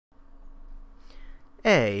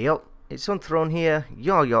Hey yo, it's Unthrown here,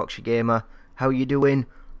 your Yorkshire gamer. How you doing?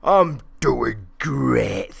 I'm doing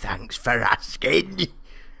great, thanks for asking.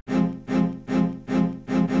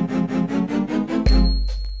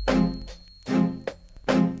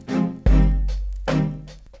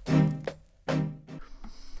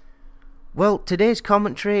 Well, today's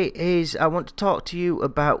commentary is I want to talk to you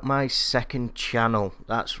about my second channel.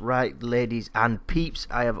 That's right, ladies and peeps,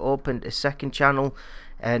 I have opened a second channel,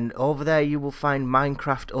 and over there you will find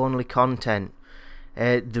Minecraft only content.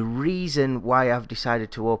 The reason why I've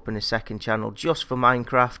decided to open a second channel just for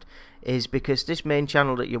Minecraft is because this main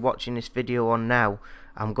channel that you're watching this video on now,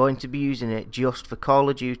 I'm going to be using it just for Call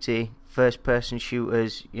of Duty, first person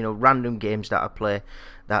shooters, you know, random games that I play,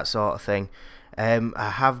 that sort of thing.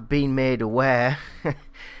 I have been made aware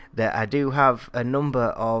that I do have a number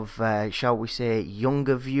of, shall we say,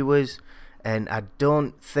 younger viewers, and I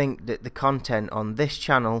don't think that the content on this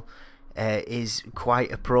channel is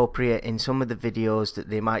quite appropriate in some of the videos that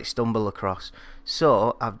they might stumble across.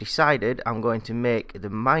 So I've decided I'm going to make the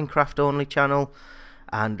Minecraft only channel,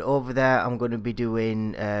 and over there I'm going to be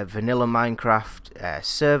doing vanilla Minecraft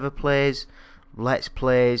server plays, let's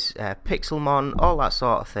plays, Pixelmon, all that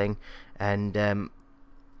sort of thing. And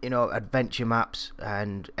you know, adventure maps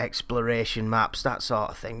and exploration maps, that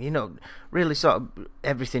sort of thing. You know, really sort of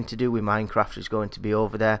everything to do with Minecraft is going to be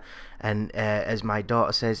over there. And as my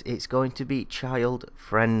daughter says, it's going to be child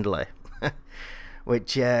friendly,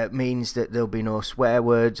 which means that there'll be no swear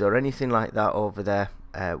words or anything like that over there,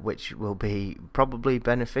 which will be probably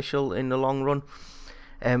beneficial in the long run.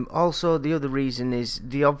 Also, the other reason is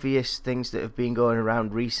the obvious things that have been going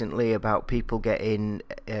around recently about people getting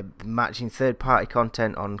matching third-party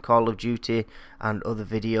content on Call of Duty and other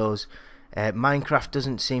videos. Minecraft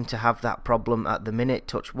doesn't seem to have that problem at the minute,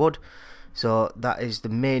 touch wood. So that is the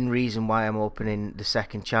main reason why I'm opening the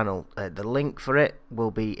second channel. The link for it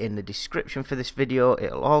will be in the description for this video.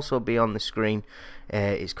 It'll also be on the screen.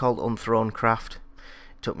 It's called Unthrown Craft.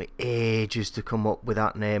 Took me ages to come up with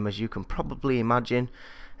that name, as you can probably imagine.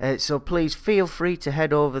 So please feel free to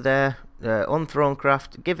head over there, Unthrown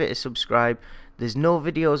Craft, give it a subscribe. There's no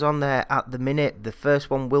videos on there at the minute. The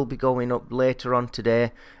first one will be going up later on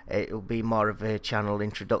today. It will be more of a channel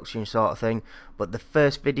introduction sort of thing. But the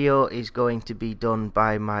first video is going to be done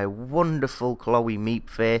by my wonderful Chloe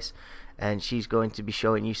Meatface, and she's going to be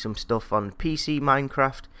showing you some stuff on PC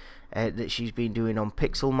Minecraft that she's been doing on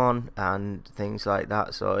Pixelmon and things like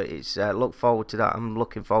that. So it's look forward to that. I'm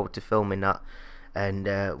looking forward to filming that and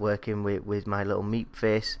working with my little meat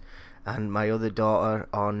face and my other daughter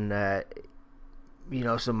on you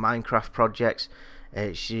know, some Minecraft projects.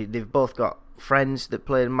 They've both got friends that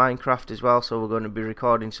play Minecraft as well, so we're going to be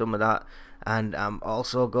recording some of that. And I'm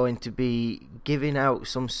also going to be giving out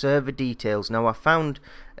some server details. Now, I found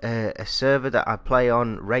a server that I play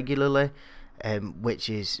on regularly, which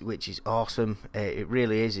is awesome. It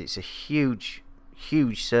really is. It's a huge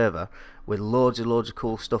server with loads of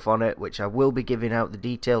cool stuff on it, which I will be giving out the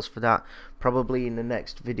details for that probably in the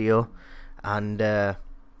next video. And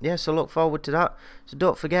yeah, so look forward to that. So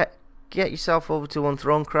don't forget, get yourself over to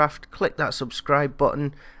Unthroncraft, click that subscribe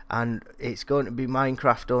button, and it's going to be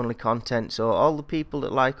Minecraft only content. So all the people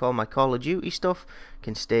that like all my Call of Duty stuff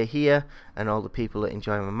can stay here, and all the people that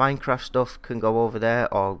enjoy my Minecraft stuff can go over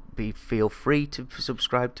there, or feel free to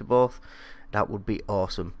subscribe to both. That would be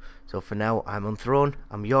awesome. So for now, I'm Unthrown,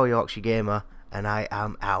 I'm your Yorkshire gamer, and I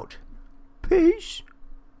am out. Peace.